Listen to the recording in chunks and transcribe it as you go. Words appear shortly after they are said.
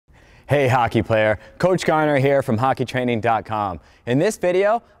Hey hockey player, Coach Garner here from hockeytraining.com. In this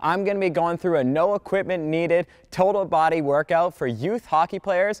video, I'm going to be going through a no equipment needed total body workout for youth hockey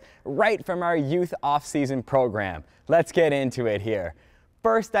players right from our youth off-season program. Let's get into it here.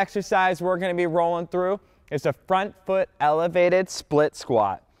 First exercise we're going to be rolling through is a front foot elevated split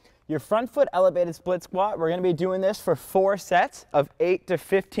squat. Your front foot elevated split squat, we're going to be doing this for 4 sets of 8 to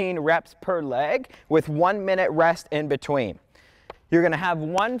 15 reps per leg with 1 minute rest in between. You're going to have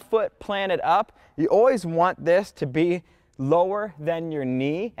one foot planted up. You always want this to be lower than your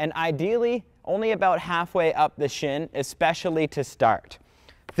knee and ideally only about halfway up the shin, especially to start.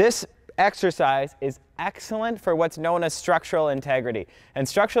 This exercise is excellent for what's known as structural integrity. And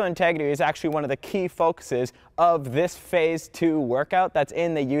structural integrity is actually one of the key focuses of this phase 2 workout that's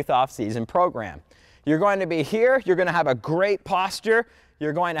in the youth off-season program. You're going to be here. You're going to have a great posture.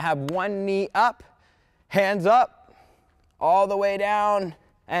 You're going to have one knee up, hands up, all the way down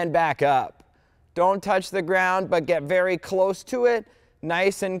and back up. Don't touch the ground, but get very close to it.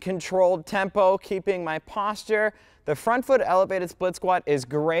 Nice and controlled tempo, keeping my posture. The front foot elevated split squat is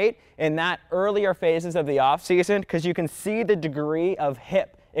great in that earlier phases of the off season because you can see the degree of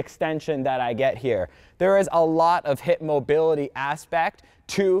hip extension that I get here. There is a lot of hip mobility aspect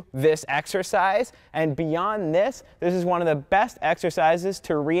to this exercise, and beyond this, this is one of the best exercises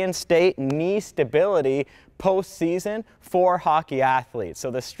to reinstate knee stability post-season for hockey athletes.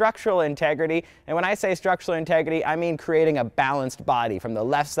 So the structural integrity, and when I say structural integrity, I mean creating a balanced body from the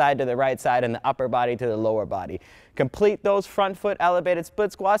left side to the right side and the upper body to the lower body. Complete those front foot elevated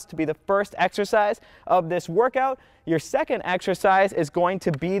split squats to be the first exercise of this workout. Your second exercise is going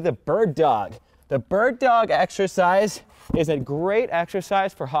to be the bird dog. The bird dog exercise is a great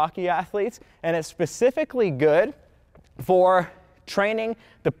exercise for hockey athletes, and it's specifically good for training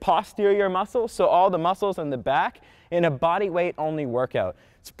the posterior muscles, so all the muscles in the back, in a body weight only workout.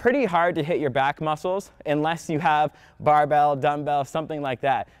 It's pretty hard to hit your back muscles unless you have barbell, dumbbell, something like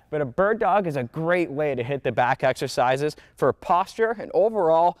that. But a bird dog is a great way to hit the back exercises for posture and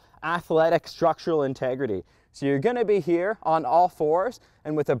overall athletic structural integrity. So you're going to be here on all fours,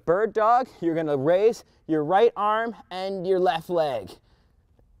 and with a bird dog, you're going to raise your right arm and your left leg.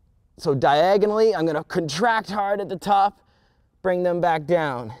 So diagonally, I'm going to contract hard at the top, bring them back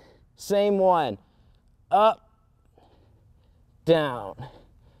down. Same one. Up, down.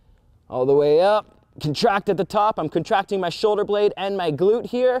 All the way up. Contract at the top. I'm contracting my shoulder blade and my glute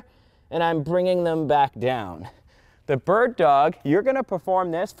here, and I'm bringing them back down. The bird dog, you're going to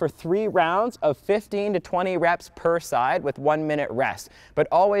perform this for 3 rounds of 15 to 20 reps per side with 1 minute rest. But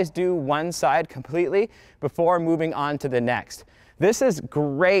always do one side completely before moving on to the next. This is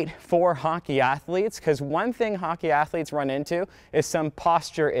great for hockey athletes because one thing hockey athletes run into is some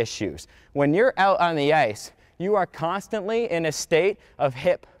posture issues. When you're out on the ice, you are constantly in a state of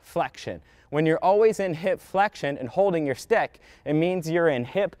hip flexion. When you're always in hip flexion and holding your stick, it means you're in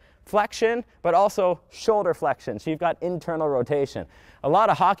hip flexion, but also shoulder flexion. So you've got internal rotation. A lot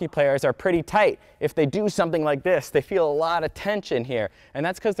of hockey players are pretty tight. If they do something like this, they feel a lot of tension here. And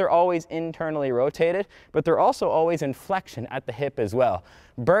that's because they're always internally rotated, but they're also always in flexion at the hip as well.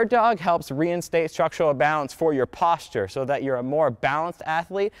 Bird dog helps reinstate structural balance for your posture so that you're a more balanced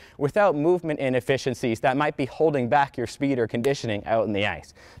athlete without movement inefficiencies that might be holding back your speed or conditioning out in the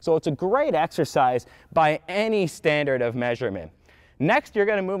ice. So it's a great exercise by any standard of measurement. Next, you're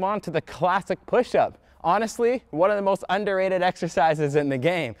going to move on to the classic push-up. Honestly, one of the most underrated exercises in the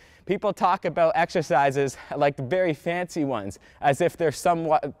game. People talk about exercises like the very fancy ones as if they're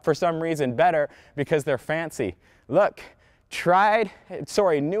somewhat, for some reason, better because they're fancy. Look,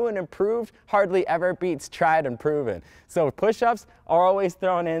 new and improved hardly ever beats tried and proven. So push-ups are always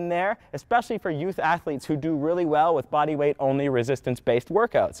thrown in there, especially for youth athletes who do really well with body weight only resistance-based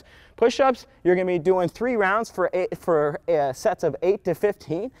workouts. Push-ups, you're going to be doing 3 rounds for sets of 8 to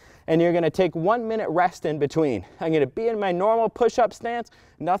 15, and you're going to take 1 minute rest in between. I'm going to be in my normal push-up stance,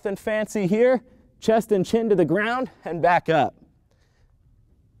 nothing fancy here, chest and chin to the ground, and back up.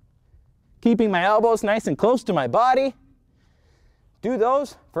 Keeping my elbows nice and close to my body. Do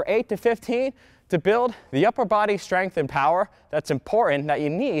those for 8 to 15 to build the upper body strength and power that's important, that you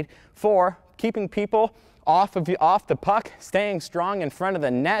need for keeping people off the puck, staying strong in front of the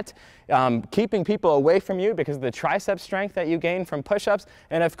net, keeping people away from you because of the tricep strength that you gain from push-ups,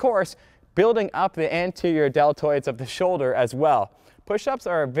 and of course, building up the anterior deltoids of the shoulder as well. Push-ups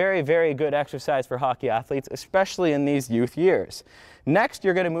are a very, very good exercise for hockey athletes, especially in these youth years. Next,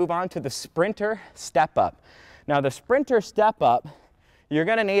 you're going to move on to the sprinter step-up. Now, the sprinter step-up, you're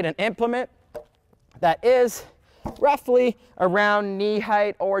going to need an implement that is roughly around knee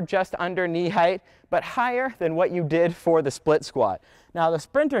height or just under knee height, but higher than what you did for the split squat. Now the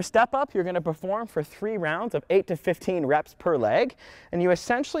sprinter step up, you're going to perform for 3 rounds of 8 to 15 reps per leg, and you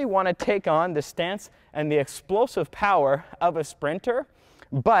essentially want to take on the stance and the explosive power of a sprinter,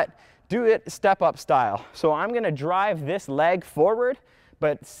 but do it step up style. So I'm going to drive this leg forward,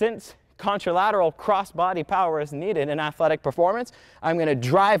 but since contralateral cross body power is needed in athletic performance, I'm going to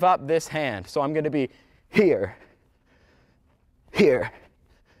drive up this hand. So I'm going to be here, here,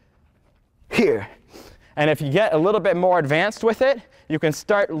 here. And if you get a little bit more advanced with it, you can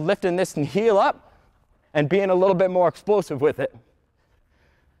start lifting this heel up and being a little bit more explosive with it.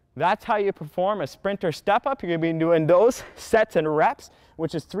 That's how you perform a sprinter step up. You're going to be doing those sets and reps,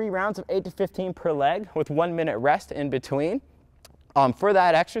 which is 3 rounds of 8 to 15 per leg with 1 minute rest in between. For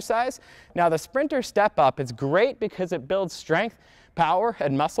that exercise. Now the sprinter step up is great because it builds strength, power,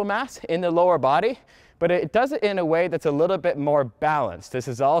 and muscle mass in the lower body, but it does it in a way that's a little bit more balanced. This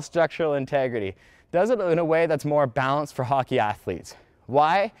is all structural integrity. Does it in a way that's more balanced for hockey athletes.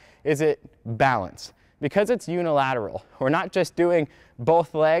 Why is it balanced? Because it's unilateral. We're not just doing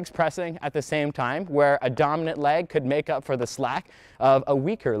both legs pressing at the same time, where a dominant leg could make up for the slack of a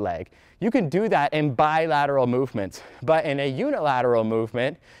weaker leg. You can do that in bilateral movements, but in a unilateral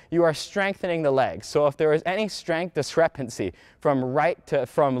movement, you are strengthening the legs. So if there is any strength discrepancy from left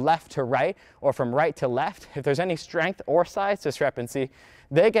to right, or from right to left, if there's any strength or size discrepancy,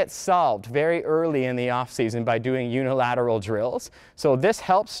 they get solved very early in the off season by doing unilateral drills. So this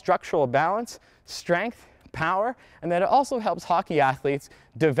helps structural balance, strength, power, and then it also helps hockey athletes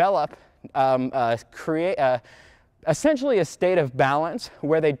develop, essentially a state of balance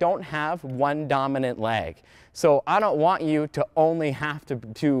where they don't have one dominant leg. So I don't want you to only have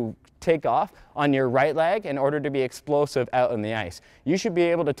to take off on your right leg in order to be explosive out in the ice. You should be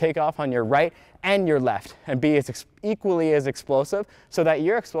able to take off on your right and your left and be equally as explosive, so that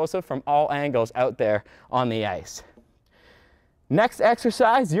you're explosive from all angles out there on the ice. Next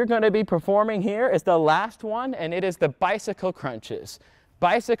exercise you're going to be performing here is the last one, and it is the bicycle crunches.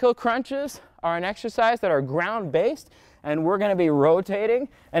 Bicycle crunches are an exercise that are ground-based, and we're going to be rotating,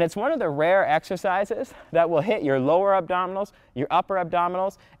 and it's one of the rare exercises that will hit your lower abdominals, your upper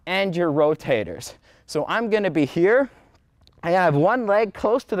abdominals, and your rotators. So I'm going to be here. I have one leg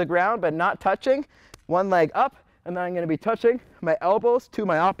close to the ground but not touching, one leg up, and then I'm going to be touching my elbows to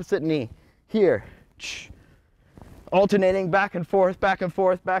my opposite knee. Here. Alternating back and forth, back and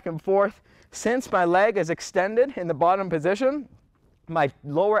forth, back and forth. Since my leg is extended in the bottom position, my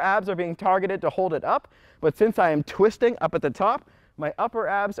lower abs are being targeted to hold it up, but since I am twisting up at the top, my upper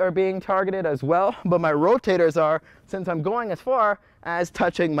abs are being targeted as well, but my rotators are, since I'm going as far as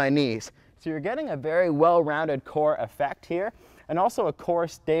touching my knees. So you're getting a very well-rounded core effect here, and also a core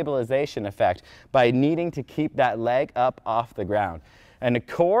stabilization effect by needing to keep that leg up off the ground. And the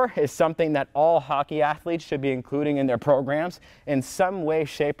core is something that all hockey athletes should be including in their programs in some way,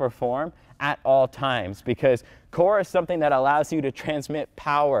 shape, or form at all times, because core is something that allows you to transmit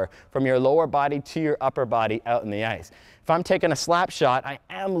power from your lower body to your upper body out in the ice. If I'm taking a slap shot, I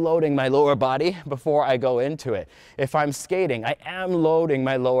am loading my lower body before I go into it. If I'm skating, I am loading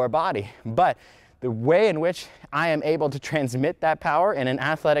my lower body. But the way in which I am able to transmit that power in an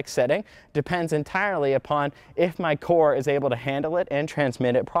athletic setting depends entirely upon if my core is able to handle it and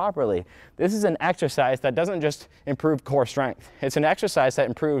transmit it properly. This is an exercise that doesn't just improve core strength. It's an exercise that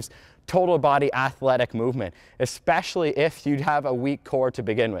improves total body athletic movement, especially if you have a weak core to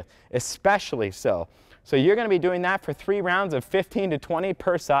begin with, especially so. So you're going to be doing that for 3 rounds of 15 to 20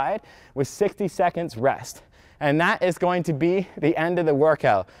 per side with 60 seconds rest. And that is going to be the end of the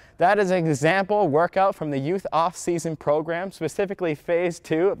workout. That is an example workout from the youth off-season program, specifically phase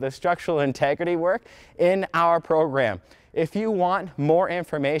 2 of the structural integrity work in our program. If you want more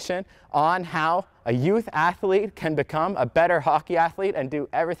information on how a youth athlete can become a better hockey athlete and do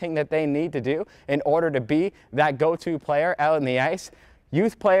everything that they need to do in order to be that go-to player out in the ice,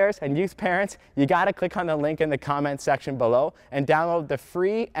 youth players and youth parents, you got to click on the link in the comments section below and download the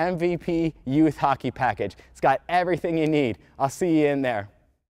free MVP Youth Hockey Package. It's got everything you need. I'll see you in there.